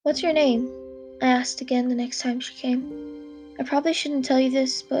"What's your name?" I asked again the next time she came. "I probably shouldn't tell you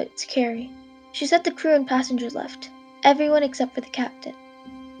this, but it's Carrie." She said the crew and passengers left. Everyone except for the captain.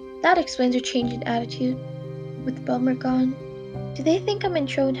 That explains her change in attitude. With Bummer gone. Do they think I'm in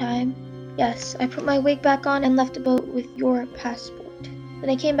Trondheim? Yes, I put my wig back on and left the boat with your passport. Then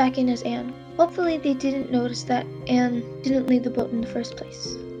I came back in as Anne. Hopefully they didn't notice that Anne didn't leave the boat in the first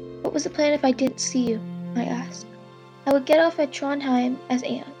place. What was the plan if I didn't see you? I asked. I would get off at Trondheim as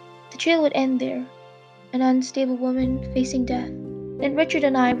Anne. The trail would end there, an unstable woman facing death. Then Richard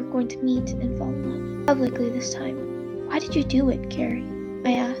and I were going to meet and fall in love, publicly this time. Why did you do it, Carrie?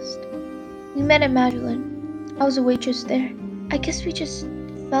 I asked. We met at Magdalen. I was a waitress there. I guess we just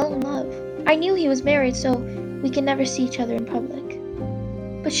fell in love. I knew he was married, so we could never see each other in public.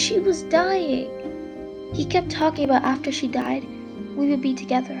 But she was dying. He kept talking about after she died, we would be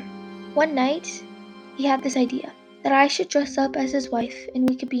together. One night, he had this idea that I should dress up as his wife and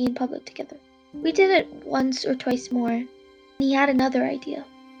we could be in public together. We did it once or twice more, and he had another idea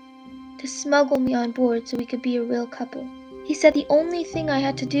to smuggle me on board so we could be a real couple. He said the only thing I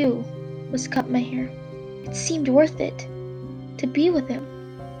had to do was cut my hair. It seemed worth it to be with him.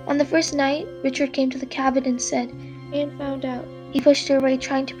 On the first night, Richard came to the cabin and said, Anne found out. He pushed her away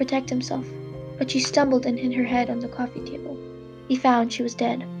trying to protect himself, but she stumbled and hit her head on the coffee table. He found she was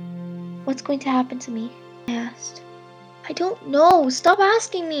dead. What's going to happen to me? I asked. I don't know. Stop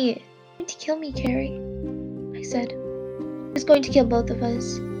asking me. He's going to kill me, Carrie, I said. He was going to kill both of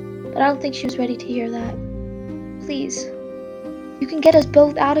us, but I don't think she was ready to hear that. Please, you can get us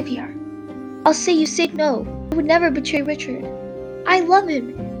both out of here. I'll say you said no. I would never betray Richard. I love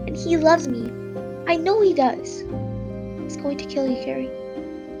him, and he loves me. I know he does. He's going to kill you, Carrie.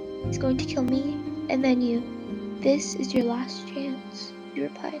 He's going to kill me, and then you. This is your last chance, she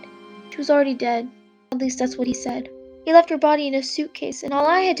replied. She was already dead. At least that's what he said. He left her body in a suitcase, and all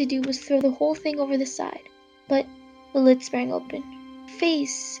I had to do was throw the whole thing over the side. But the lid sprang open. Her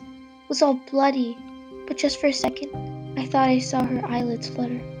face was all bloody, but just for a second, I thought I saw her eyelids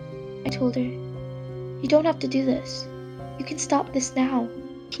flutter. I told her, you don't have to do this. You can stop this now.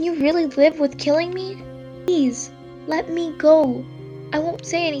 Can you really live with killing me? Please, let me go. I won't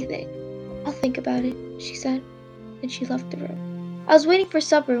say anything. I'll think about it, she said. Then she left the room. I was waiting for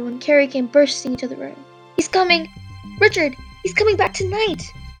supper when Carrie came bursting into the room. He's coming! Richard, he's coming back tonight!